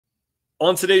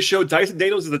On today's show, Dyson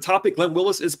Daniels is the topic. Glen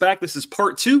Willis is back. This is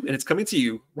part 2, and it's coming to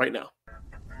you right now.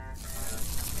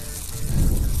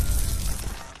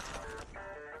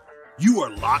 You are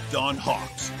Locked On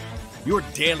Hawks, your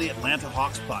daily Atlanta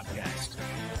Hawks podcast.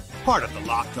 Part of the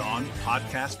Locked On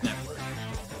Podcast Network.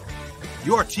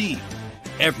 Your team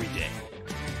every day.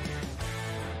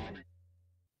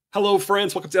 Hello,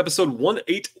 friends. Welcome to episode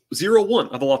 1801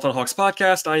 of the Locked On Hawks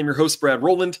podcast. I am your host, Brad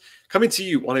Rowland, coming to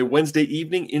you on a Wednesday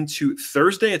evening into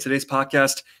Thursday. And today's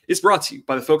podcast is brought to you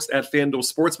by the folks at FanDuel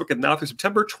Sportsbook. And now through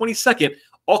September 22nd,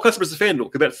 all customers of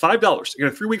FanDuel can bet $5 to get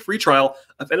a 3-week free trial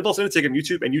of NFL Sunday Ticket on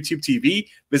YouTube and YouTube TV.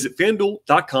 Visit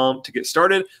FanDuel.com to get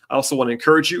started. I also want to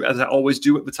encourage you, as I always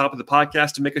do at the top of the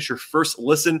podcast, to make us your first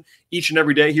listen each and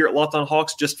every day here at Locked On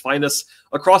Hawks. Just find us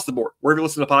across the board, wherever you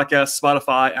listen to podcasts,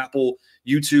 Spotify, Apple,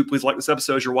 YouTube. Please like this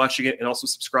episode as you're watching it, and also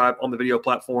subscribe on the video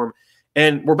platform.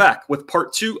 And we're back with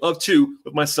part 2 of 2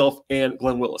 with myself and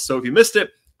Glen Willis. So if you missed it,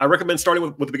 I recommend starting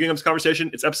with the beginning of this conversation.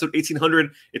 It's episode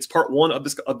 1800. It's part 1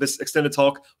 of this extended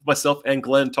talk with myself and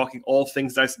Glen, talking all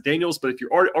things Dyson Daniels. But if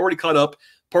you're already caught up,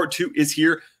 part 2 is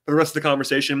here for the rest of the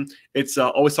conversation. It's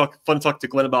always fun to talk to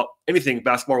Glen about anything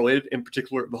basketball related, in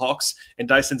particular the Hawks. And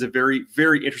Dyson's a very,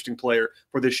 very interesting player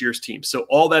for this year's team. So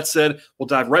all that said, we'll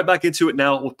dive right back into it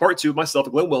now with part 2 of myself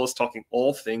and Glen Willis talking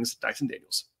all things Dyson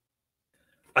Daniels.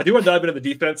 I do want to dive into the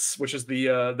defense, which is the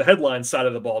headline side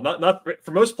of the ball. Not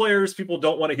for most players, people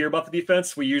don't want to hear about the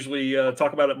defense. We usually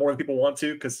talk about it more than people want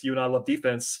to, because you and I love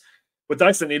defense. With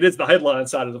Dyson, it is the headline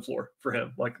side of the floor for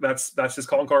him. Like that's his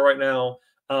calling card right now.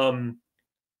 I'm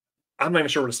not even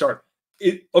sure where to start.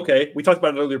 Okay, we talked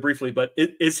about it earlier briefly, but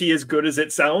is he as good as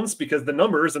it sounds? Because the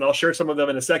numbers, and I'll share some of them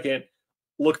in a second,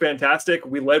 look fantastic.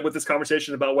 We led with this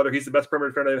conversation about whether he's the best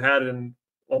perimeter defender they've had in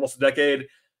almost a decade.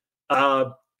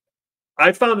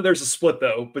 I found that there's a split,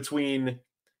 though, between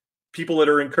people that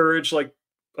are encouraged like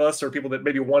us, or people that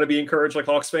maybe want to be encouraged like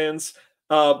Hawks fans.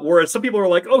 Whereas some people are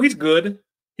like, oh, he's good.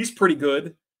 He's pretty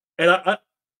good. And I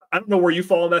don't know where you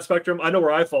fall on that spectrum. I know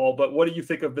where I fall, but what do you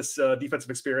think of this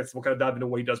defensive experience? We'll kind of dive into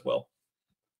what he does well.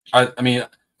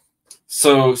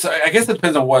 So I guess it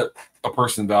depends on what a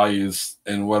person values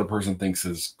and what a person thinks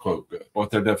is, quote, good. What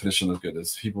their definition of good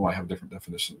is. People might have a different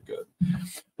definition of good.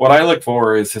 What I look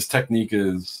for is his technique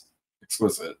is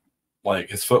exquisite. Like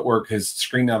his footwork, his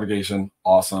screen navigation,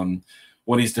 awesome.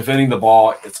 When he's defending the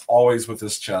ball, it's always with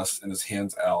his chest and his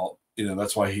hands out.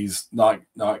 That's why he's not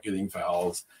getting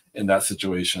fouls in that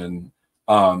situation.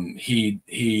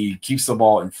 He keeps the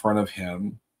ball in front of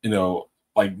him,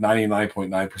 like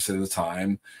 99.9% of the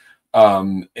time.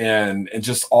 And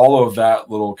just all of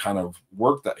that little kind of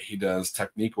work that he does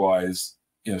technique wise,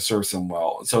 serves him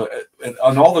well. So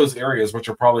on all those areas, which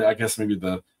are probably, I guess, maybe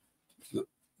the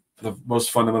most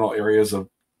fundamental areas of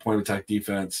point of attack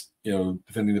defense,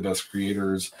 defending the best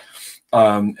creators.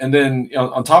 And then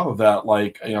on top of that,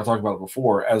 like, I talked about it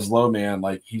before, as low man,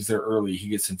 like he's there early, he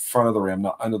gets in front of the rim,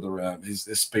 not under the rim. His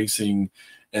spacing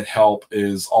and help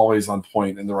is always on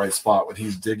point in the right spot. When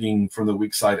he's digging from the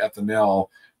weak side at the nail,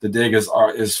 the dig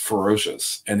is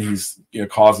ferocious, and he's,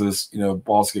 causes,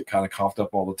 balls get kind of coughed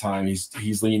up all the time.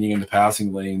 He's leaning into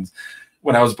passing lanes.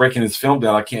 When I was breaking his film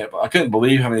down, I couldn't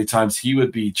believe how many times he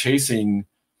would be chasing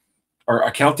or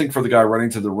accounting for the guy running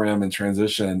to the rim in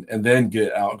transition and then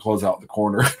get out and close out the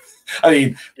corner. I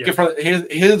mean,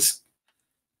 his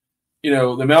the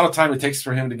amount of time it takes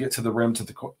for him to get to the rim to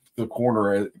the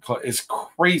corner is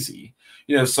crazy.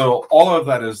 So all of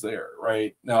that is there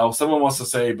right now. Someone wants to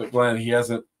say, but Glenn, he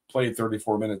hasn't played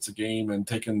 34 minutes a game and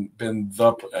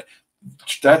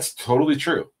that's totally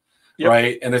true. Yep.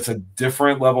 Right. And it's a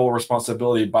different level of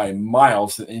responsibility by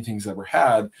miles than anything he's ever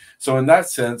had. So in that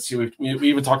sense, we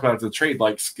even talked about it at the trade,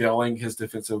 like scaling his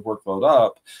defensive workload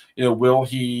up. Will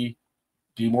he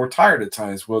be more tired at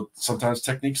times? Well, sometimes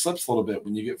technique slips a little bit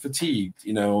when you get fatigued.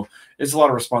 It's a lot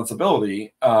of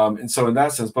responsibility. And so in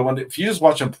that sense, but if you just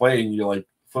watch him play and you're like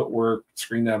footwork,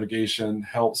 screen navigation,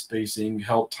 help spacing,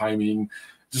 help timing,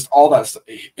 just all that stuff,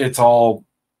 it's all,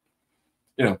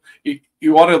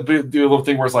 you want to do a little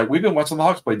thing where it's like, we've been watching the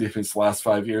Hawks play defense the last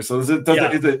 5 years. So is it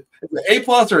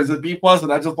A+ or is it B+?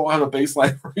 And I just don't have a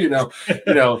baseline for,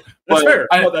 That's fair.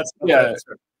 That's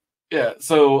fair. Yeah.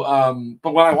 So,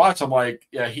 but when I watch, I'm like,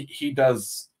 yeah, he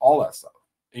does all that stuff.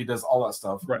 He does all that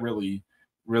stuff really,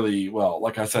 really well.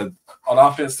 Like I said, on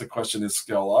offense, the question is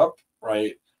scale up,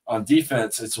 right? On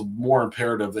defense, it's more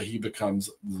imperative that he becomes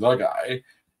the guy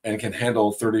and can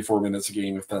handle 34 minutes a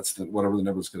game if that's whatever the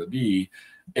number is going to be,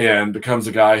 and becomes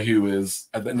a guy who is,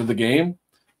 at the end of the game,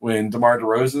 when DeMar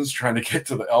DeRozan's trying to get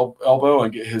to the elbow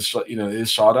and get his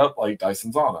shot up, like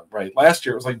Dyson's on him, right? Last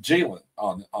year it was like Jalen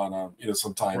on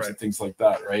sometimes right. and things like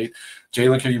that, right?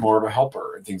 Jalen can be more of a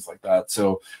helper and things like that.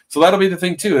 So that'll be the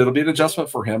thing too. It'll be an adjustment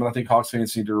for him, and I think Hawks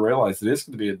fans need to realize it is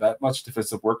going to be that much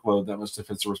defensive workload, that much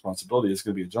defensive responsibility. It's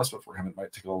going to be an adjustment for him. It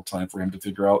might take a little time for him to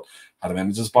figure out how to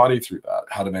manage his body through that,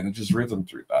 how to manage his rhythm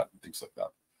through that, and things like that.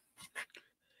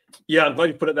 Yeah, I'm glad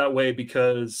you put it that way,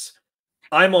 because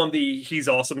I'm on the he's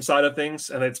awesome side of things,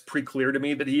 and it's pretty clear to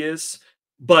me that he is.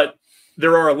 But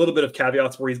there are a little bit of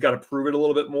caveats where he's got to prove it a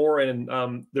little bit more.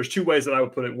 And there's two ways that I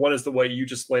would put it. One is the way you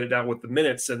just laid it down with the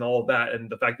minutes and all of that, and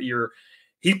the fact that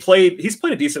he's played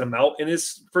a decent amount in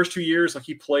his first 2 years. Like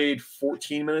he played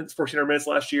 1,400 minutes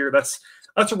last year. That's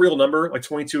a real number, like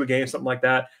 22 a game, something like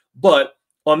that. But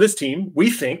on this team,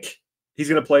 we think he's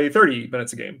going to play 30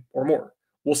 minutes a game or more.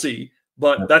 We'll see.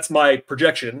 But that's my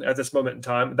projection at this moment in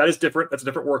time. That is different. That's a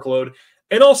different workload.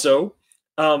 And also,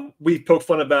 we poked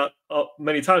fun about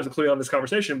many times, including on this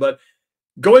conversation, but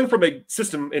going from a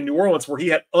system in New Orleans where he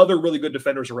had other really good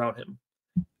defenders around him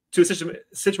to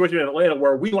a situation in Atlanta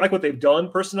where we like what they've done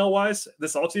personnel-wise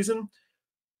this offseason,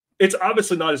 it's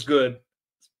obviously not as good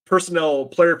personnel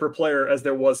player for player as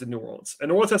there was in New Orleans. And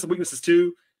New Orleans has some weaknesses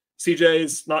too.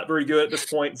 CJ's not very good at this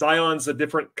point. Zion's a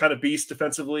different kind of beast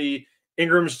defensively.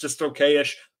 Ingram's just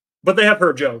okay-ish, but they have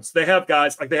Herb Jones. They have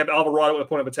guys like they have Alvarado at the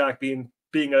point of attack being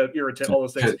an irritant. All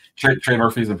those things. Trey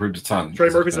Murphy's improved a ton. Trey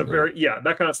Murphy's that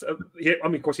kind of stuff.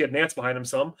 Of course, he had Nance behind him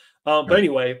some. But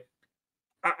anyway,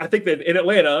 I think that in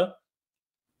Atlanta,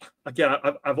 again,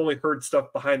 I've only heard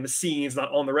stuff behind the scenes,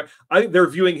 not on the record. I think they're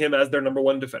viewing him as their number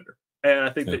one defender, and I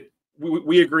think that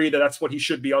we agree that that's what he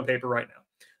should be on paper right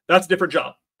now. That's a different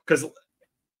job, because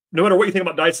no matter what you think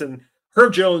about Dyson,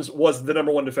 Herb Jones was the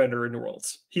number one defender in New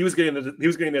Orleans. He was getting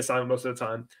the assignment most of the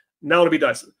time. Now it'll be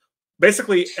Dyson.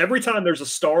 Basically, every time there's a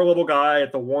star level guy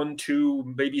at the 1,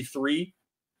 2, maybe 3,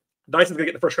 Dyson's gonna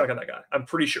get the first crack on that guy. I'm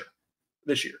pretty sure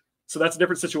this year. So that's a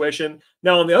different situation.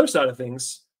 Now on the other side of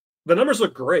things, the numbers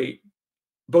look great,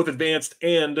 both advanced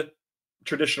and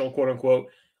traditional, quote unquote.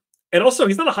 And also,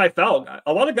 he's not a high foul guy.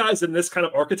 A lot of guys in this kind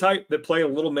of archetype that play a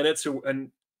little minutes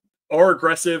and are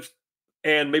aggressive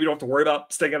and maybe don't have to worry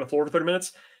about staying on the floor for 30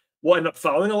 minutes, will end up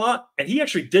fouling a lot. And he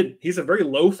actually didn't. He's a very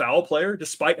low foul player,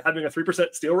 despite having a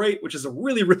 3% steal rate, which is a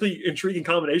really, really intriguing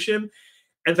combination.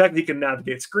 And the fact that he can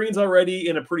navigate screens already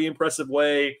in a pretty impressive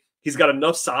way. He's got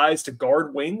enough size to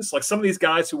guard wings. Like some of these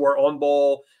guys who are on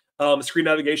ball screen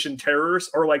navigation terrors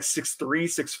are like 6'3",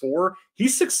 6'4".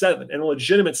 He's 6'7", and a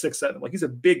legitimate 6'7". Like he's a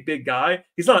big, big guy.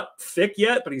 He's not thick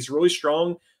yet, but he's really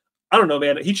strong. I don't know,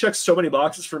 man. He checks so many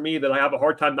boxes for me that I have a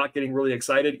hard time not getting really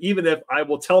excited, even if I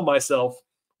will tell myself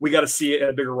we got to see it in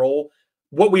a bigger role.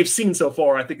 What we've seen so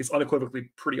far, I think, is unequivocally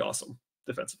pretty awesome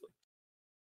defensively.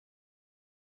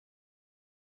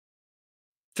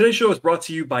 Today's show is brought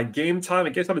to you by Game Time,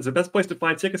 and Game Time is the best place to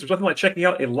find tickets. There's nothing like checking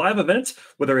out a live event,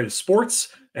 whether it is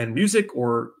sports and music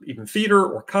or even theater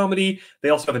or comedy. They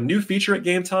also have a new feature at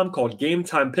Game Time called Game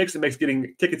Time Picks. It makes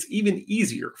getting tickets even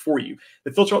easier for you.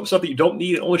 They filter out the stuff that you don't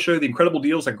need and only show you the incredible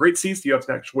deals and great seats. You don't have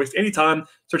to actually waste any time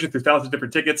searching through thousands of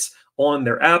different tickets on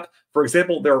their app. For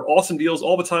example, there are awesome deals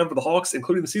all the time for the Hawks,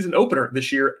 including the season opener this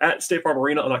year at State Farm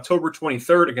Arena on October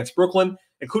 23rd against Brooklyn,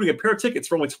 including a pair of tickets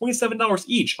for only $27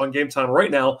 each on Game Time right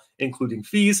now, including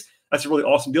fees. That's a really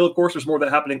awesome deal. Of course, there's more of that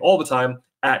happening all the time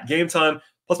at Game Time.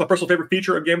 Plus, my personal favorite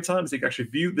feature of Game Time is you can actually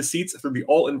view the seats through the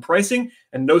all-in pricing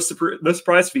and no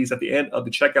surprise fees at the end of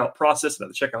the checkout process and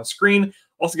at the checkout screen.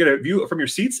 Also get a view from your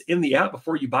seats in the app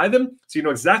before you buy them, so you know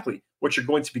exactly what you're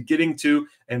going to be getting to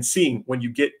and seeing when you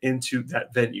get into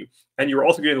that venue. And you're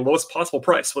also getting the lowest possible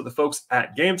price with the folks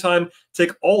at Game Time.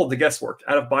 Take all of the guesswork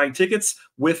out of buying tickets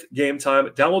with Game Time.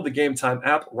 Download the Game Time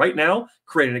app right now,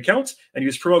 create an account, and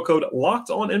use promo code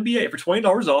LOCKEDONNBA for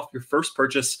 $20 off your first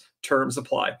purchase. Terms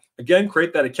apply. Again,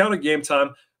 create that account at Game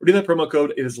Time. Redeem that promo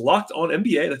code. It is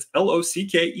LOCKEDONNBA. That's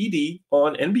LOCKED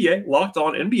on NBA.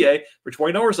 LOCKEDONNBA for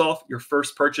 $20 off your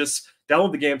first purchase.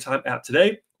 Download the Game Time app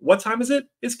today. What time is it?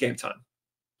 It's game time.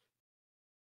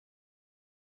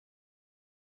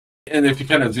 And if you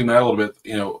kind of zoom out a little bit,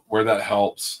 where that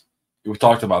helps, we've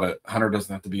talked about it. Hunter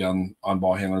doesn't have to be on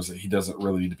ball handlers that he doesn't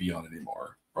really need to be on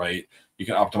anymore, right? You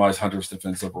can optimize Hunter's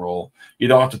defensive role. You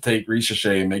don't have to take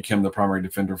Ricochet and make him the primary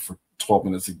defender for 12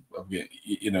 minutes of game,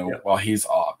 while he's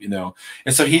off,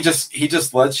 And so he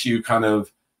just lets you kind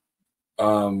of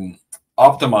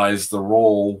optimize the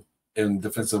role in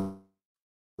defensive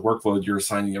workload you're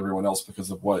assigning everyone else because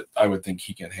of what I would think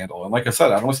he can handle. And like I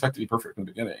said, I don't expect to be perfect in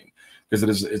the beginning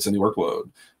because it's a new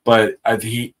workload. But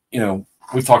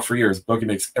we've talked for years. Bogey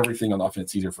makes everything on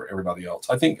offense easier for everybody else.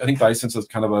 I think Dyson's is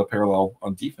kind of a parallel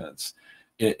on defense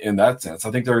in that sense.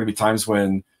 I think there are going to be times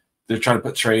when they're trying to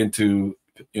put Trey into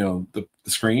the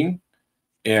screen,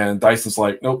 and Dyson's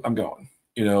like, nope, I'm going.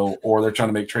 Or they're trying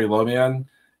to make Trey low man,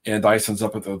 and Dyson's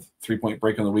up at the 3-point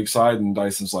break on the weak side, and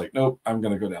Dyson's like, nope, I'm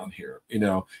going to go down here.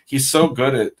 He's so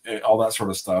good at all that sort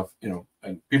of stuff.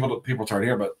 And people try to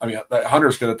hear, but I mean,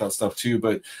 Hunter's good at that stuff too.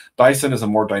 But Dyson is a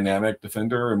more dynamic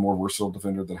defender and more versatile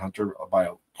defender than Hunter by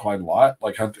quite a lot.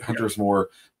 Like Hunter's more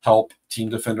help team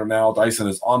defender now. Dyson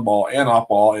is on ball and off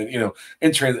ball, and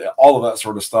in trade, all of that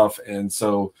sort of stuff. And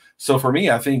so for me,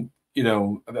 I think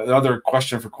another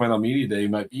question for Quinn on media day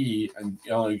might be, and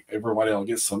everybody don't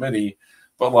get so many,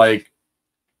 but like,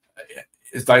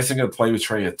 is Dyson going to play with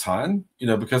Trey a ton?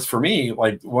 Because for me,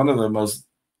 like one of the most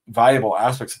valuable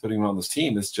aspects of putting him on this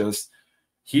team is just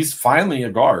he's finally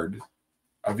a guard.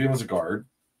 I view him as a guard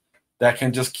that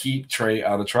can just keep Trey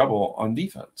out of trouble on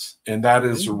defense, and that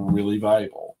is really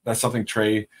valuable. That's something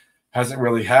Trey hasn't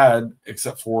really had,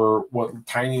 except for what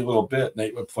tiny little bit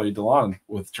Nate would play DeLon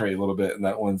with Trey a little bit in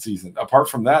that one season. Apart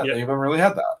from that, they haven't really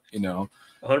had that.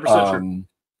 100%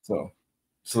 true.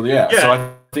 So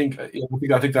I think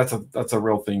that's a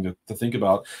real thing to think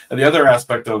about. And the other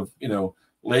aspect of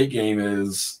late game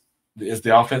is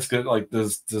the offense good? Like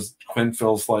does Quinn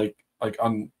feels like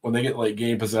on when they get late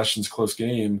game possessions, close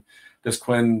game, does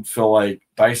Quinn feel like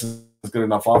Dyson is good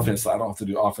enough offense that I don't have to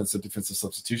do offensive defensive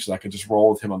substitutions? I can just roll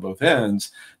with him on both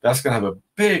ends. That's going to have a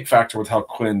big factor with how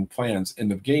Quinn plans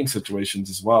end of game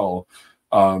situations as well.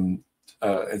 And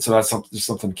so that's just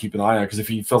something to keep an eye on, because if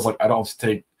he feels like I don't have to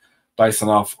take Dyson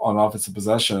off on offensive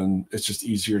possession, it's just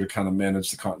easier to kind of manage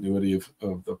the continuity of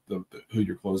the who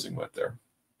you're closing with there.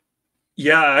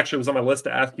 Yeah, actually, it was on my list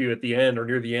to ask you at the end or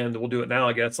near the end. We'll do it now,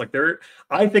 I guess.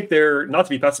 I think they're not to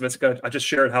be pessimistic. I just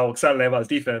shared how excited I am about his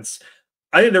defense.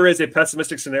 I think there is a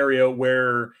pessimistic scenario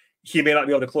where he may not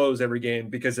be able to close every game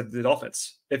because of the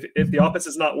offense. If the offense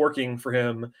is not working for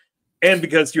him, and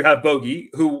because you have Bogey,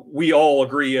 who we all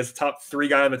agree is the top 3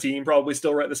 guy on the team, probably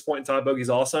still right at this point in time. Bogey's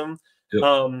awesome.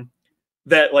 Yep.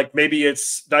 That like maybe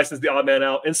it's Dyson's the odd man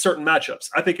out in certain matchups.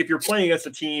 I think if you're playing against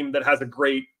a team that has a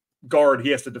great guard he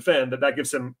has to defend, that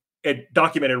gives him a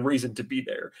documented reason to be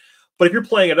there. But if you're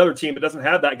playing another team that doesn't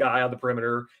have that guy on the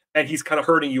perimeter and he's kind of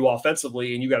hurting you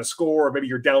offensively, and you got to score, or maybe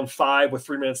you're down 5 with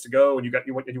 3 minutes to go, and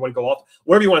you want to go off,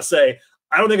 whatever you want to say,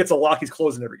 I don't think it's a lock he's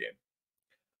closing every game.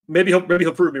 Maybe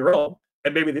he'll prove me wrong,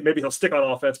 and maybe he'll stick on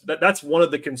offense. But that's one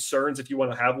of the concerns, if you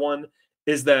want to have one,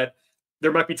 is that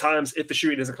there might be times, if the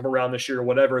shooting doesn't come around this year or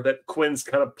whatever, that Quinn's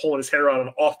kind of pulling his hair out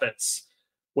on offense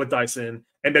with Dyson,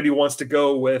 and maybe wants to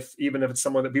go with, even if it's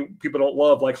someone that people don't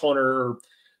love, like Hunter or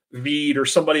Veed or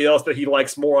somebody else that he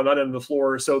likes more on that end of the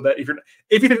floor, so that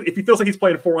if he feels like he's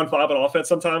playing 4-on-5 on offense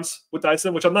sometimes with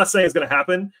Dyson, which I'm not saying is going to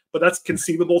happen, but that's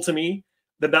conceivable to me,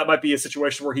 then that might be a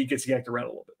situation where he gets yanked around a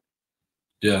little bit.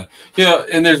 Yeah,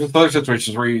 and there's other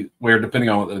situations where depending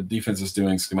on what the defense is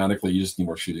doing schematically, you just need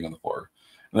more shooting on the floor.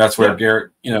 And that's where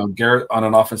Garrett on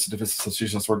an offensive defensive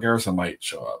substitution, that's where Garrison might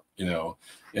show up,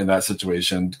 in that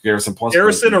situation.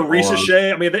 Garrison or Reese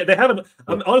Shea. I mean, they haven't,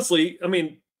 honestly, I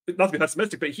mean, not to be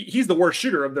pessimistic, but he's the worst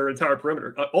shooter of their entire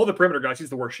perimeter. All the perimeter guys, he's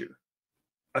the worst shooter.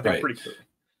 I think pretty clear.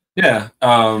 Yeah.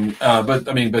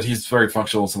 But he's very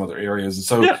functional in some other areas. And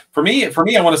so for me,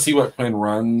 I want to see what Quinn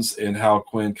runs and how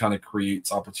Quinn kind of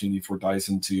creates opportunity for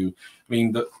Dyson to,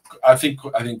 I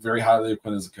think very highly of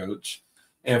Quinn as a coach.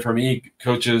 And for me,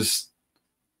 coaches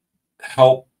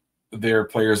help their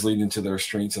players lead into their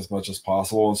strengths as much as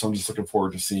possible. And so I'm just looking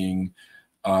forward to seeing,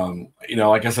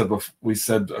 like I said, we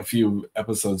said a few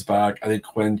episodes back, I think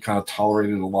Quinn kind of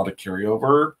tolerated a lot of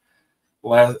carryover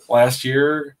last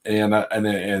year.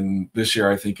 And this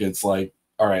year, I think it's like,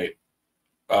 all right,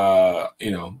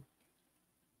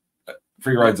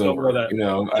 free ride's over.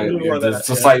 It's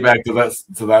a slight back to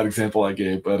that example I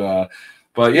gave,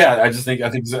 but yeah, I think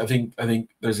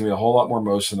there's gonna be a whole lot more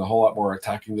motion, a whole lot more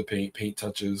attacking the paint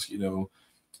touches.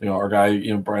 Our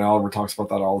guy, Brian Oliver talks about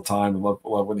that all the time. I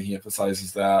love when he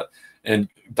emphasizes that. And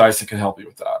Dyson can help you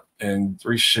with that, and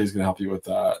Reese Shea is going to help you with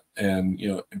that, and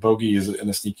Bogey is in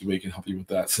a sneaky way can help you with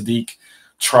that. Sadiq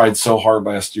tried so hard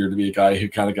last year to be a guy who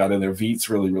kind of got in there. Veet's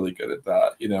really, really good at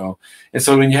that, And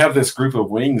so when you have this group of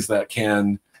wings that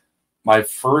can, my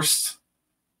first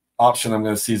option I'm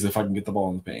going to see is if I can get the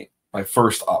ball in the paint. My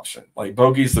first option, like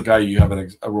Bogey's the guy you have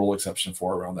a rule exception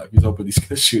for around that. He's hoping he's going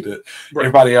to shoot it. Right.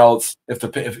 Everybody else, if you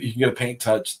can get a paint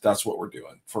touch, that's what we're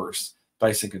doing first.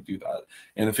 Dyson could do that,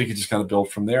 and if he could just kind of build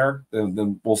from there,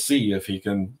 then we'll see if he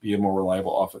can be a more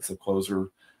reliable offensive closer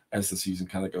as the season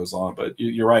kind of goes on. But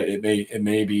you're right; it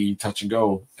may be touch and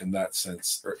go in that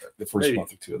sense, or the first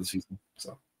month or two of the season.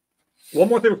 So, one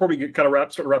more thing before we kind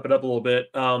of start to wrap it up a little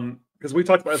bit, because we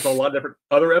talked about this in a lot of different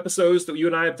other episodes that you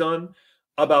and I have done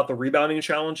about the rebounding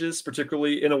challenges,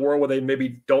 particularly in a world where they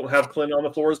maybe don't have Clint on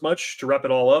the floor as much. To wrap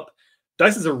it all up,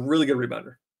 Dyson's a really good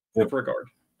rebounder for a guard,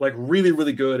 like really,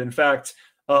 really good. In fact,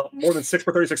 more than 6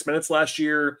 per 36 minutes last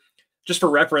year. Just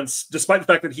for reference, despite the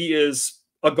fact that he is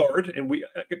a guard, and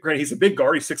granted he's a big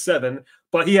guard, he's 6'7",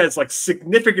 but he has like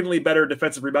significantly better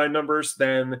defensive rebound numbers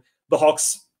than the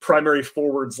Hawks' primary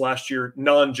forwards last year,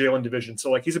 non-Jalen division.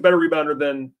 So like he's a better rebounder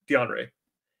than DeAndre.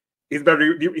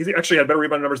 He's actually had better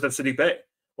rebound numbers than Saddiq Bey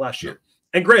last year.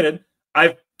 And granted,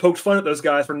 I've poked fun at those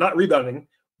guys for not rebounding,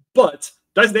 but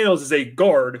Dyson Daniels is a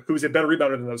guard who's a better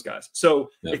rebounder than those guys. So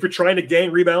if you're trying to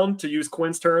gain rebound, to use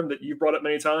Quinn's term that you've brought up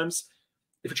many times,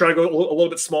 if you're trying to go a little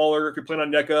bit smaller, if you're playing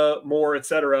on NECA more,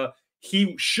 etc.,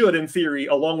 he should, in theory,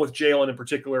 along with Jalen in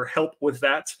particular, help with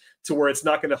that to where it's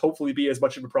not going to hopefully be as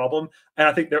much of a problem. And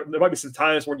I think there might be some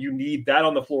times when you need that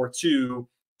on the floor too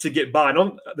to get by.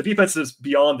 The defense is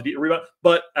beyond the rebound,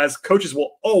 but as coaches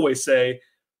will always say,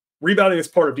 rebounding is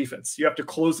part of defense. You have to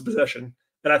close the possession.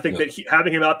 And I think that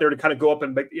having him out there to kind of go up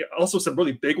and make also some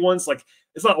really big ones, like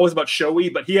it's not always about showy,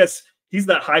 but he's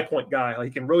that high point guy. Like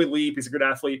he can really leap. He's a good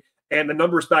athlete. And the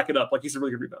numbers back it up. Like he's a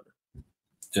really good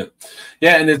rebounder.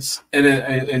 Yeah,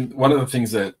 and one of the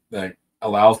things that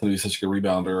allows him to be such a good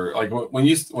rebounder, like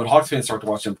when Hawks fans start to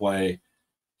watch him play,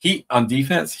 on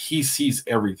defense he sees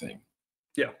everything.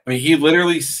 Yeah, I mean he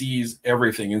literally sees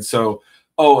everything, and so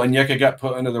Onyeka got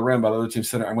put under the rim by the other team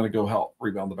center. I'm going to go help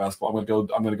rebound the basketball. I'm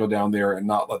going to go down there and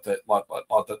not let that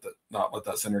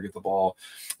center get the ball.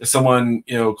 If someone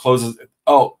closes,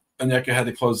 Onyeka had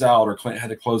to close out or Clint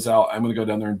had to close out, I'm going to go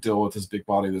down there and deal with his big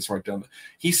body that's right down there.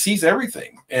 He sees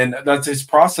everything, and that's his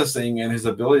processing and his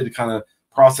ability to kind of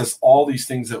process all these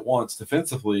things at once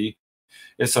defensively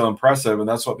is so impressive, and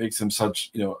that's what makes him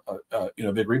such big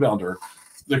rebounder.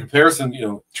 The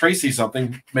comparison, Trey sees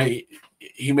something,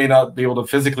 he may not be able to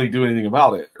physically do anything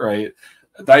about it, right?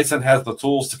 Dyson has the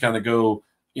tools to kind of go,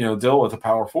 deal with a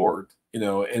power forward,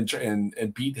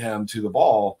 and beat him to the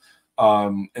ball.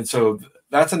 And so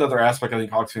that's another aspect I think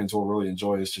Hawks fans will really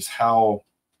enjoy is just how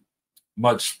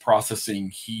much processing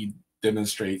he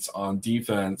demonstrates on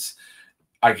defense.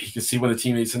 He can see when a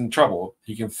teammate's in trouble.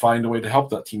 He can find a way to help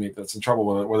that teammate that's in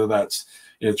trouble, whether that's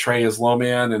Trey is low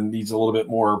man and needs a little bit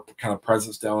more kind of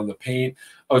presence down in the paint.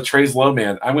 Oh, Trey's low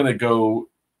man. I'm going to go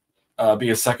be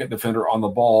a second defender on the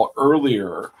ball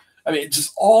earlier. I mean,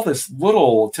 just all this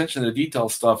little attention to detail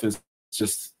stuff is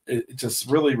just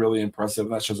really, really impressive.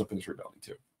 And that shows up in his rebounding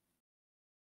too.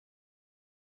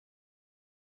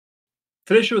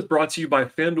 Today's show is brought to you by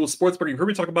FanDuel Sportsbook. You've heard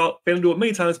me talk about FanDuel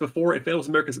many times before, and FanDuel is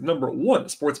America's #1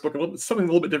 sportsbook. Something a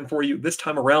little bit different for you this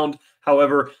time around.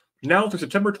 However, now through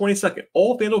September 22nd,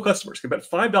 all FanDuel customers can bet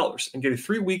 $5 and get a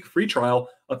 3-week free trial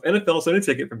of NFL Sunday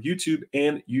Ticket from YouTube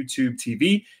and YouTube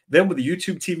TV. Then with the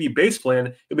YouTube TV base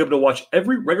plan, you'll be able to watch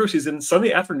every regular season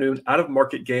Sunday afternoon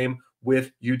out-of-market game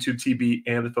with YouTube TV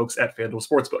and the folks at FanDuel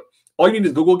Sportsbook. All you need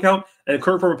is a Google account and a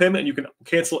current form of payment, and you can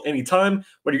cancel anytime.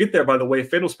 When you get there, by the way,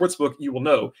 FanDuel Sportsbook, you will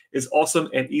know, is awesome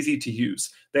and easy to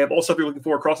use. They have all stuff you're looking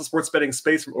for across the sports betting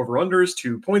space, from over-unders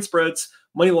to point spreads,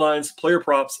 money lines, player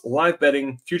props, live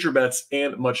betting, future bets,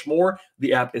 and much more.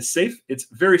 The app is safe, it's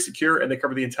very secure, and they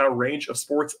cover the entire range of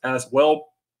sports as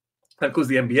well. That includes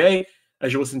the NBA,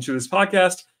 as you listen to this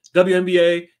podcast,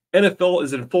 WNBA, NFL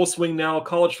is in full swing now,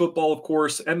 college football, of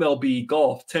course, MLB,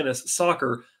 golf, tennis,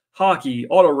 soccer, hockey,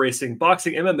 auto racing,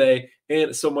 boxing, MMA,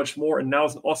 and so much more. And now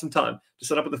is an awesome time to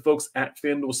set up with the folks at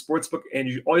FanDuel Sportsbook. And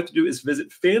all you have to do is visit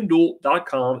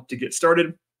FanDuel.com to get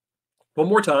started. One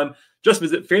more time, just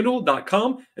visit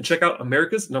FanDuel.com and check out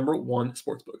America's #1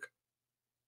 sportsbook.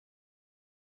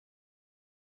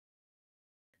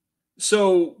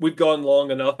 So we've gone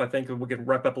long enough. I think we can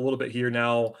wrap up a little bit here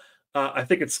now. I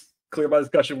think it's clear by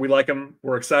discussion. We like him.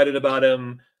 We're excited about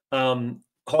him.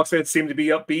 Hawks fans seem to be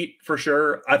upbeat for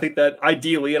sure. I think that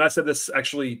ideally, and I said this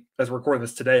actually as we're recording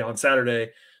this today on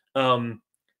Saturday,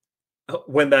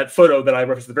 when that photo that I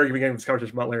referenced at the very beginning of this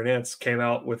conversation about Larry Nance came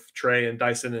out with Trey and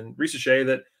Dyson and Ricochet,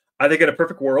 that I think in a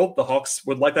perfect world, the Hawks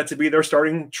would like that to be their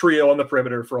starting trio on the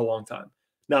perimeter for a long time.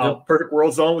 Now, perfect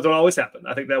worlds don't always happen.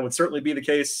 I think that would certainly be the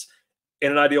case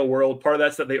in an ideal world. Part of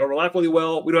that's that they overlap really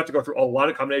well. We don't have to go through a lot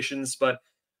of combinations, but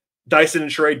Dyson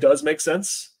and Trey does make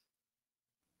sense.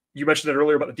 You mentioned it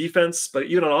earlier about the defense, but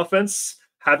even on offense,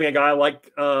 having a guy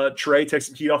like Trey take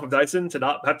some heat off of Dyson to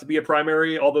not have to be a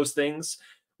primary, all those things.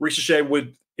 Ricochet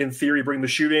would, in theory, bring the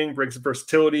shooting, bring some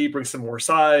versatility, bring some more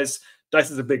size.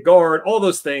 Dyson's a big guard, all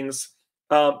those things.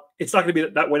 It's not going to be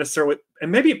that way necessarily.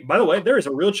 And maybe, by the way, there is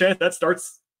a real chance that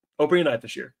starts opening night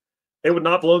this year. It would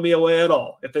not blow me away at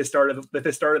all if they started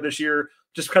this year.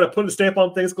 Just kind of putting a stamp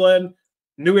on things, Glenn.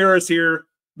 New era is here.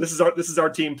 This is our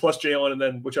team plus Jalen, and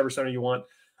then whichever center you want.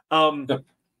 But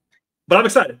I'm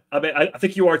excited. I mean, I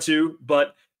think you are too.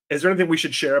 But is there anything we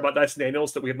should share about Dyson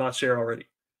Daniels that we have not shared already?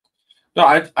 No,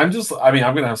 I'm going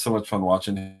to have so much fun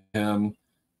watching him.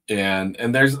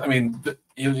 And there's, I mean,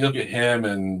 you look at him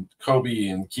and Kobe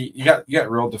and Keaton. You got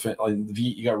real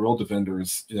you got real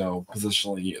defenders,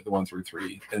 positionally at the 1 through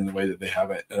 3 in the way that they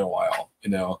haven't in a while.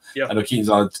 Yeah. I know Keaton's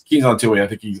on two-way. I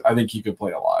think he could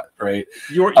play a lot, right?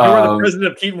 You're the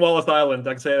president of Keaton Wallace Island.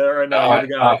 I can say that right now. You're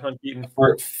the guy, Hunt Keaton.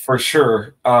 For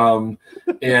sure. And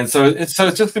so it's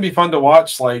just gonna be fun to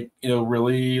watch,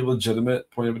 really legitimate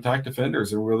point of attack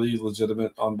defenders and really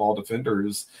legitimate on ball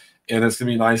defenders. And it's going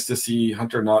to be nice to see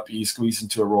Hunter not be squeezed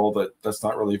into a role that's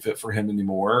not really fit for him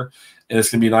anymore. And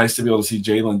it's going to be nice to be able to see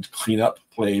Jalen clean up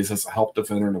plays as a help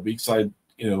defender and a weak side,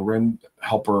 rim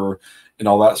helper and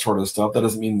all that sort of stuff. That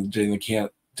doesn't mean that Jalen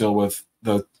can't deal with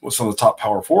some of the top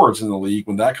power forwards in the league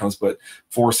when that comes, but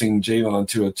forcing Jalen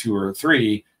onto a 2 or a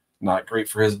 3, not great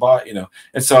for his body,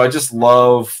 And so I just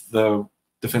love the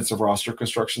defensive roster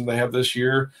construction they have this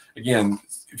year. Again,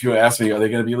 if you ask me, are they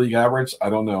going to be league average? I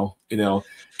don't know.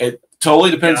 It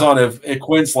totally depends on if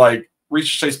Quinn's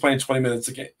Ricochet's playing 20 minutes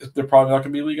a game. They're probably not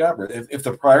going to be league average. If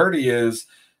the priority is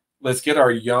let's get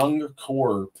our young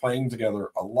core playing together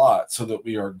a lot so that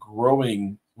we are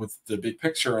growing with the big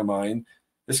picture in mind,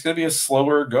 it's going to be a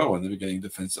slower go in the beginning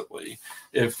defensively.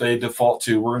 If they default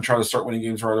to we're going to try to start winning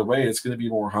games right away, it's going to be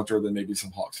more Hunter than maybe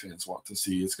some Hawks fans want to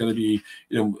see. It's going to be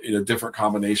different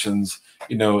combinations.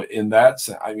 In that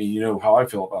sense, I mean, how I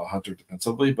feel about Hunter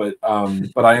defensively, but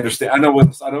I understand. I know where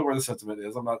the sentiment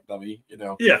is. I'm not a dummy.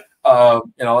 Yeah.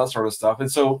 And all that sort of stuff. And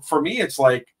so for me, it's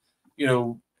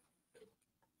will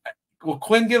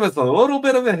Quinn give us a little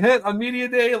bit of a hint on media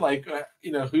day?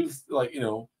 Who's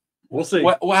We'll see.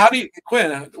 How do you,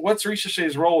 Quinn? What's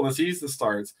Ricochet's role in the season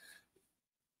starts?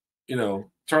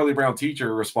 Charlie Brown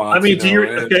teacher response. I mean,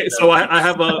 so I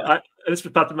have this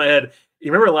popped in my head.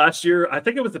 You remember last year? I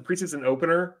think it was the preseason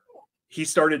opener. He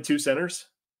started 2 centers.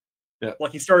 Yeah,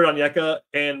 he started on Yeka,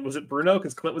 and was it Bruno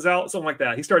because Clint was out, something like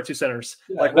that. He started 2 centers.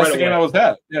 Yeah, that's the game I was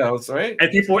at. Yeah, that's right.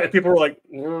 And people were like,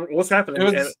 "What's happening?"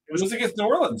 It was against New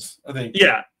Orleans, I think.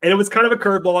 Yeah, and it was kind of a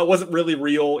curveball. It wasn't really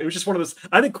real. It was just one of those.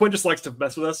 I think Quinn just likes to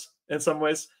mess with us in some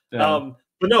ways. Yeah.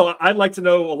 But no, I'd like to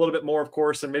know a little bit more, of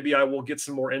course, and maybe I will get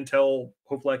some more intel.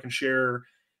 Hopefully, I can share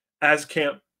as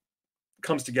camp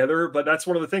comes together. But that's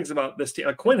one of the things about this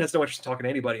team. Quinn has no interest in talking to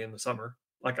anybody in the summer.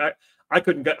 I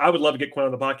would love to get Quinn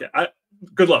on the podcast.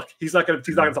 Good luck. He's not going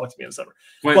to talk to me in the summer.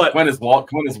 Quinn is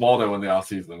Waldo in the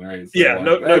offseason, right? So yeah,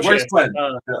 no chance.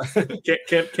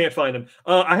 Can't find him.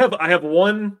 I have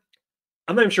one.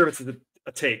 I'm not even sure if it's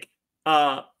a take.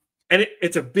 And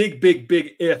it's a big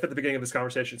if at the beginning of this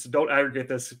conversation. So don't aggregate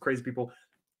this, crazy people.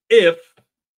 If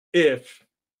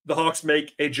the Hawks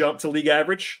make a jump to league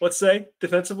average, let's say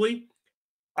defensively,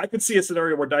 I could see a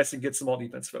scenario where Dyson gets some all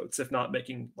defense votes, if not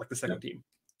making the second team.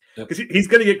 Because he's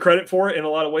going to get credit for it in a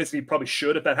lot of ways. He probably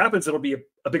should. If that happens, it'll be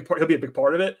a big part. He'll be a big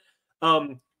part of it.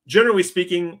 Generally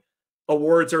speaking,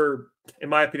 awards are, in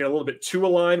my opinion, a little bit too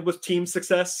aligned with team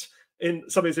success in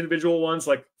some of these individual ones.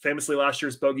 Like famously last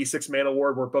year's Bogey 6-man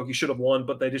award, where Bogey should have won,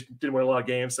 but they just didn't win a lot of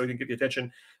games, so he didn't get the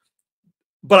attention.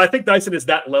 But I think Dyson is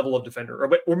that level of defender,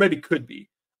 or maybe could be.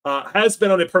 Has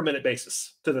been on a permanent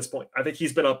basis to this point. I think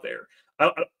he's been up there.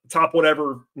 Top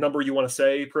whatever number you want to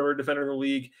say, perimeter defender in the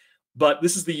league. But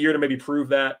this is the year to maybe prove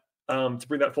that, to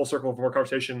bring that full circle for more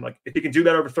conversation. Like if he can do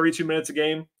that over 32 minutes a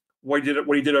game, what he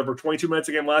did over 22 minutes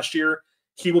a game last year,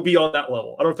 he will be on that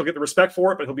level. I don't know if he'll get the respect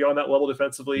for it, but he'll be on that level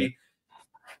defensively.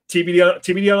 Yeah.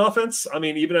 TBD on offense. I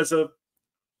mean, even as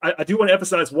I do want to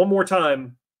emphasize one more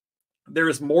time, there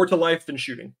is more to life than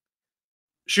shooting.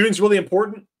 Shooting's really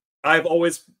important. I've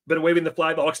always been waving the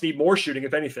flag. The Hawks need more shooting,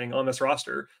 if anything, on this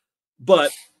roster.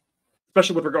 But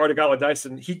especially with regard to a guy like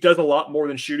Dyson, he does a lot more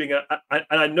than shooting. And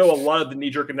I know a lot of the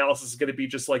knee-jerk analysis is going to be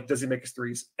just does he make his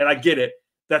threes? And I get it.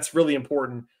 That's really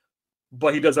important.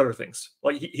 But he does other things.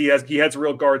 He has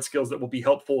real guard skills that will be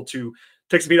helpful to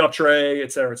take some heat off Trey,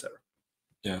 et cetera, et cetera.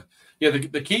 Yeah. Yeah,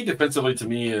 the key defensively to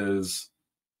me is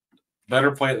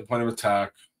better play at the point of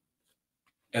attack,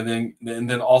 and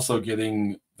then also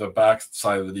getting the back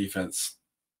side of the defense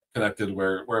connected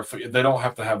where if they don't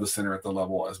have to have the center at the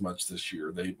level as much this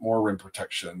year. They more rim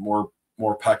protection, more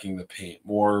packing the paint,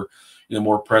 more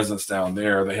presence down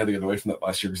there. They had to get away from that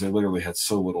last year because they literally had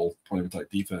so little point of attack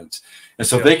defense. And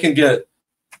so if they can get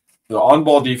the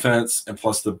on-ball defense and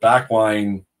plus the back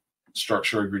line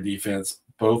structure of your defense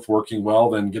both working well,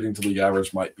 then getting to league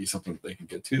average might be something that they can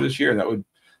get to this year. And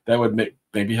that would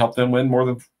maybe help them win more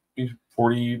than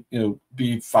 40,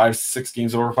 be 5-6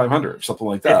 games over 500, something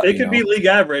like that. If they could be league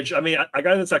average, I mean, I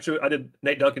got this actually. I did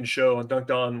Nate Duncan's show on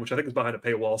Dunked On, which I think is behind a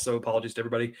paywall, so apologies to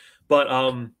everybody. But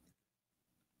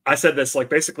I said this, like,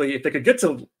 basically, if they could get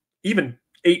to even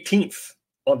 18th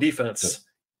on defense,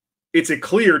 it's a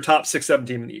clear top 6-7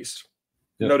 team in the East.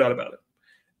 No doubt about it.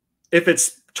 If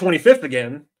it's 25th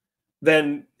again,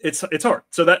 then it's hard.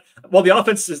 So that while the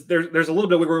offense is there's a little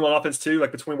bit of wiggle room on offense too,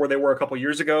 like between where they were a couple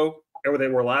years ago and where they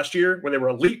were last year, where they were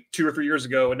elite 2 or 3 years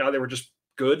ago, and now they were just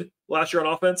good last year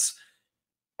on offense.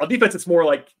 On defense, it's more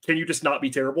like, can you just not be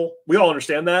terrible? We all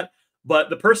understand that, but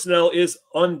the personnel is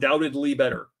undoubtedly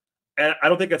better. And I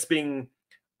don't think that's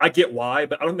I get why,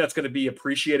 but I don't think that's going to be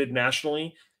appreciated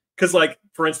nationally. Because, like,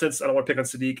 for instance, I don't want to pick on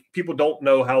Sadiq. People don't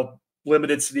know how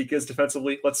limited Sadiq is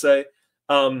defensively, let's say.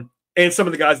 And some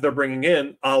of the guys they're bringing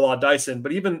in, a la Dyson,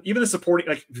 but even the supporting,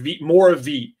 like more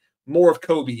of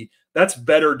Kobe, that's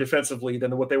better defensively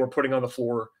than what they were putting on the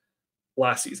floor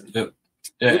last season. Yeah,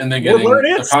 and then getting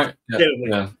and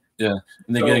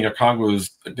then getting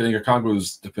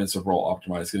Okongwu's defensive role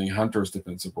optimized, getting Hunter's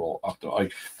defensive role optimized,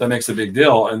 like that makes a big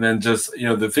deal. And then just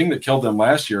the thing that killed them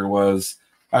last year was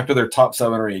after their top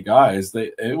 7 or 8 guys,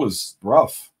 it was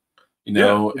rough. And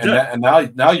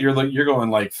now you're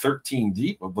going like 13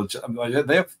 deep.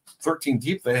 They have 13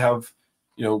 deep. They have,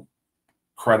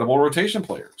 credible rotation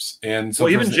players. And so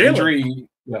even Jalen. Injury,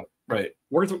 right.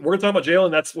 We're talking about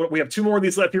Jalen. That's what we have 2 more of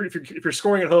these left. If you're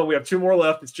scoring at home, we have 2 more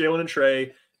left. It's Jalen and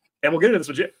Trey, and we'll get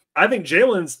into this. I think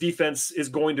Jalen's defense is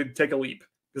going to take a leap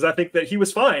because I think that he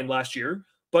was fine last year,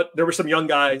 but there were some young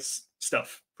guys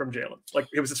stuff from Jalen. Like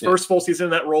it was his first full season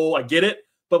in that role. I get it.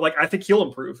 But, like, I think he'll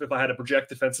improve. If I had to project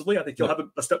defensively, I think he'll have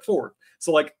a step forward.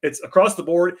 So, like, it's across the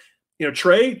board.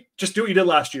 Trey, just do what you did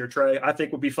last year, Trey, I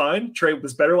think would be fine. Trey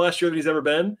was better last year than he's ever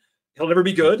been. He'll never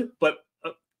be good, but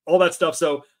all that stuff.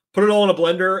 So put it all in a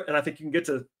blender, and I think you can get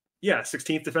to,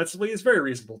 16th defensively is very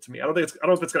reasonable to me. I don't know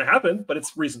if it's going to happen, but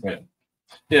it's reasonable. Right.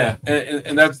 Yeah,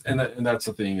 and that's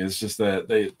the thing is just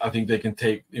that I think they can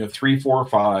take 3, 4,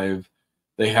 5.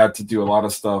 They had to do a lot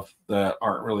of stuff that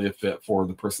aren't really a fit for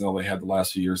the personnel they had the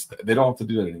last few years. They don't have to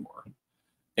do that anymore.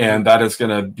 And that is going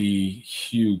to be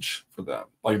huge for them.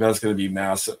 Like, that's going to be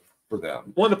massive for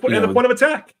them. Well, the point of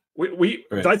attack. We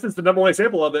right. Dyson's the number one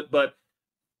example of it, but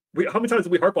how many times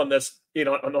did we harp on this,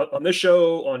 on this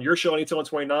show, on your show, on ETL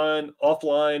 29,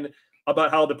 offline, about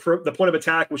how the point of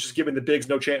attack was just giving the bigs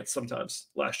no chance sometimes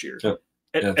last year. Yeah.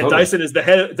 And totally. Dyson is the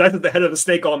head of the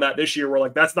snake on that this year. We're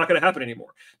like, that's not going to happen anymore.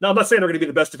 Now, I'm not saying they're going to be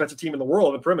the best defensive team in the world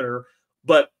on the perimeter,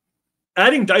 but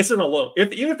adding Dyson alone,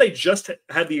 even if they just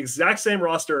had the exact same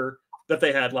roster that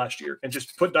they had last year and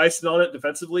just put Dyson on it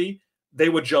defensively, they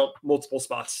would jump multiple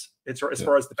spots as far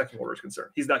as the pecking order is concerned.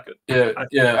 He's that good.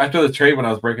 Yeah. After the trade, when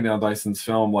I was breaking down Dyson's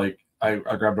film, like I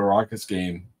grabbed a Rockets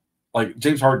game. Like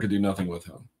James Harden could do nothing with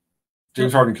him.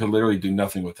 James Harden could literally do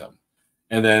nothing with him.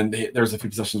 And then there's a few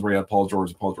possessions where he had Paul George,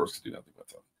 and Paul George could do nothing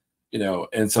with him.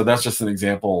 And so that's just an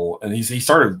example. And he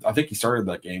started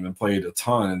that game and played a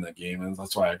ton in that game, and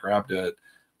that's why I grabbed it.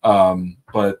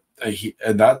 But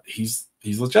he's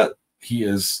legit. He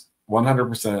is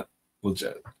 100%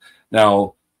 legit.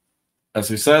 Now, as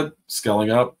we said,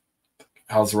 scaling up.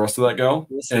 How's the rest of that go?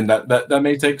 And that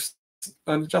may take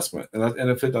an adjustment. And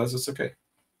if it does, it's okay.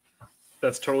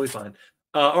 That's totally fine.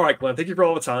 All right, Glenn. Thank you for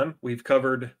all the time. We've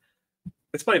covered.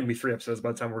 It's probably going to be 3 episodes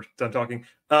by the time we're done talking.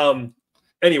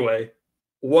 Anyway,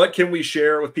 what can we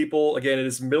share with people? Again, it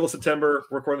is middle of September.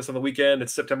 We're recording this on the weekend.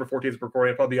 It's September 14th. We're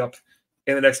recording. It'll probably be up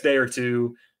in the next day or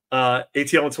two.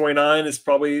 ATL 29 is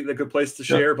probably the good place to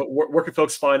share. But where can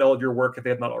folks find all of your work if they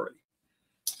have not already?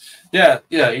 Yeah.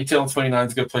 ATL 29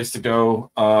 is a good place to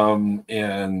go.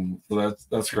 And so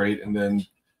that's great. And then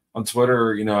on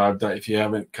Twitter, I've done, if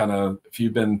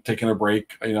you've been taking a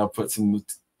break, put some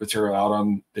material out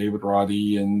on David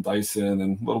Roddy and Dyson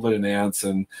and a little bit of Nance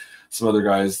and some other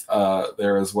guys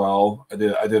there as well. I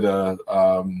did a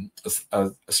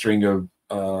string of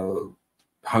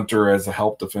Hunter as a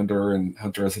help defender and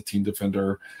Hunter as a team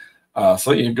defender.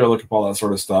 So you can go look up all that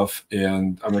sort of stuff.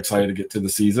 And I'm excited to get to the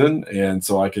season. And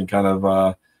so I can kind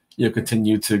of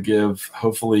continue to give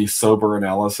hopefully sober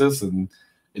analysis. And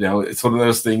it's one of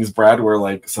those things, Brad, where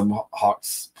like some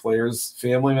Hawks players,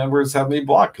 family members have me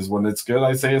blocked because when it's good,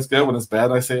 I say it's good. When it's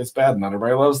bad, I say it's bad. Not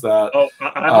everybody loves that. Oh,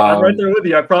 I'm right there with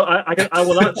you. I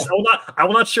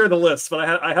will not share the list, but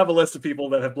I have a list of people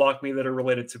that have blocked me that are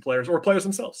related to players or players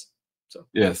themselves. So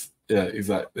yes, yeah,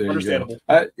 exactly. There understandable.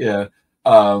 You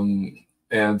go.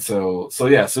 And so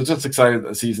just excited that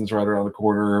the season's right around the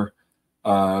corner.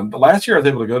 But last year I was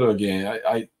able to go to a game.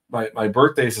 My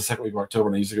birthday is the second week of October,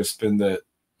 and I used to go spend it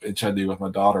in Chattanooga with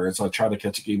my daughter, and so I tried to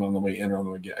catch a game on the way in or on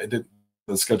the way out. I didn't.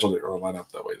 The schedule didn't really line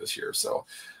up that way this year, so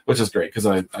which is great because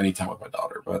I need time with my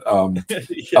daughter. But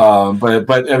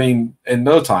but I mean, in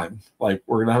no time, like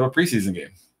we're gonna have a preseason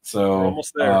game. So we're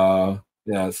almost there.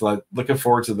 Yeah, so I'm looking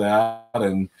forward to that,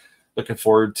 and looking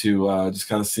forward to just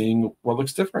kind of seeing what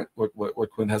looks different,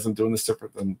 what Quinn has been doing this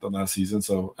different than last season.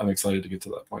 So I'm excited to get to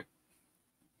that point.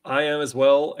 I am as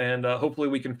well, and hopefully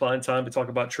we can find time to talk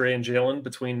about Trey and Jalen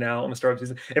between now and the start of the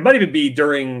season. It might even be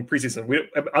during preseason.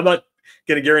 I'm not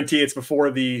going to guarantee it's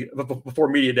before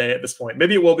media day at this point.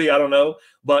 Maybe it will be. I don't know.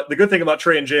 But the good thing about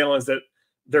Trey and Jalen is that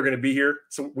they're going to be here,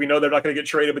 so we know they're not going to get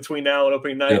traded between now and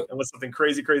opening night unless something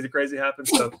crazy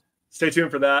happens. So stay tuned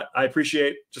for that. I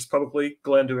appreciate just publicly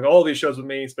Glenn doing all of these shows with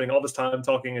me, spending all this time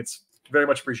talking. It's very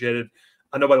much appreciated.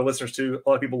 I know by the listeners too. A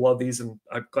lot of people love these, and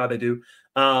I'm glad they do.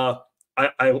 I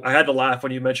had to laugh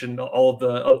when you mentioned all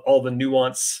the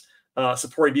nuance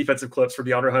supporting defensive clips for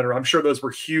DeAndre Hunter. I'm sure those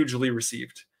were hugely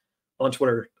received on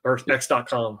Twitter or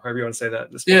X.com, however you want to say that.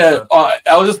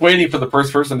 I was just waiting for the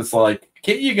first person that's like,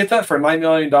 can't you get that for $9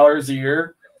 million a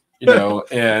year? You know,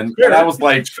 and I was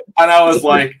like,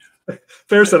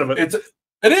 fair sentiment.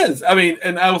 It is. I mean,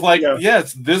 and I was like,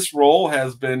 yes, this role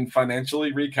has been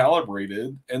financially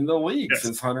recalibrated in the league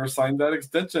since Hunter signed that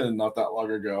extension not that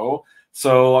long ago.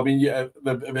 So, I mean,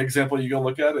 the example you go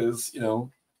look at is,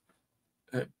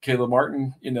 Caleb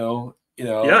Martin,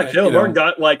 Caleb Martin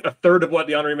got like a third of what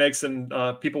DeAndre makes, and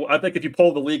people, I think if you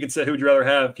poll the league and say who would you rather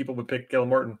have, people would pick Caleb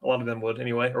Martin. A lot of them would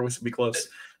anyway, or we would be close.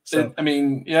 So, I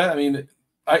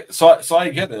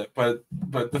get it, but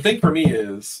the thing for me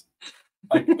is,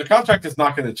 like, the contract is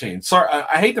not going to change. Sorry,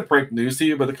 I hate to break news to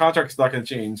you, but the contract is not going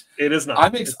to change. It is not.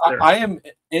 I'm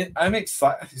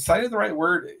excited. The right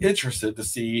word, interested to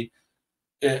see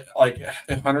it, like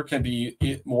if Hunter can be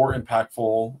more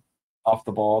impactful off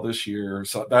the ball this year.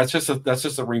 So that's just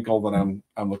a wrinkle that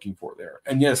I'm looking for there.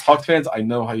 And yes, Hawks fans, I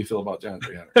know how you feel about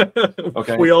DeAndre Hunter.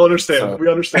 Okay, we all understand. So. We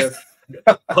understand.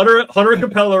 Hunter and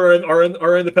Capella are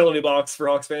in the penalty box for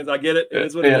Hawks fans. I get it. It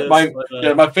is what it is.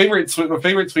 My favorite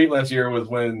tweet last year was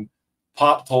when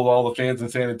Pop told all the fans in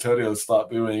San Antonio to stop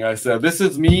booing. I said, "This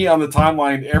is me on the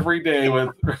timeline every day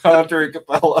with Hunter and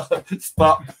Capella.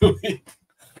 Stop booing."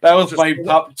 That was my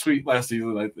top tweet last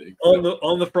season, I think.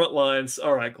 On the front lines.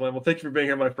 All right, Glenn. Well, thank you for being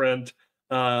here, my friend.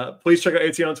 Please check out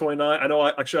ATN on 29. I know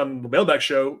on the Mailbag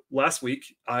show last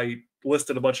week, I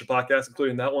listed a bunch of podcasts,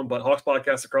 including that one, but Hawks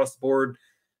podcasts across the board,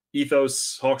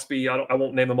 Ethos, Hawksby. I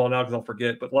won't name them all now because I'll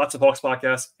forget, but lots of Hawks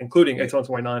podcasts, including ATN on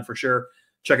 29 for sure.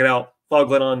 Check it out. Follow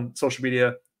Glenn on social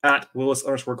media at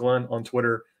Willis_Glenn on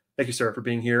Twitter. Thank you, sir, for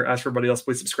being here. As for everybody else,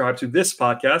 please subscribe to this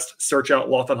podcast. Search out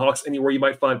Locked on Hawks anywhere you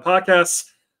might find podcasts.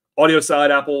 Audio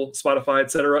side, Apple, Spotify,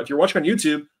 etc. If you're watching on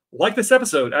YouTube, like this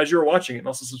episode as you're watching it, and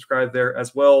also subscribe there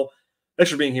as well. Thanks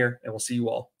for being here, and we'll see you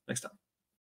all next time.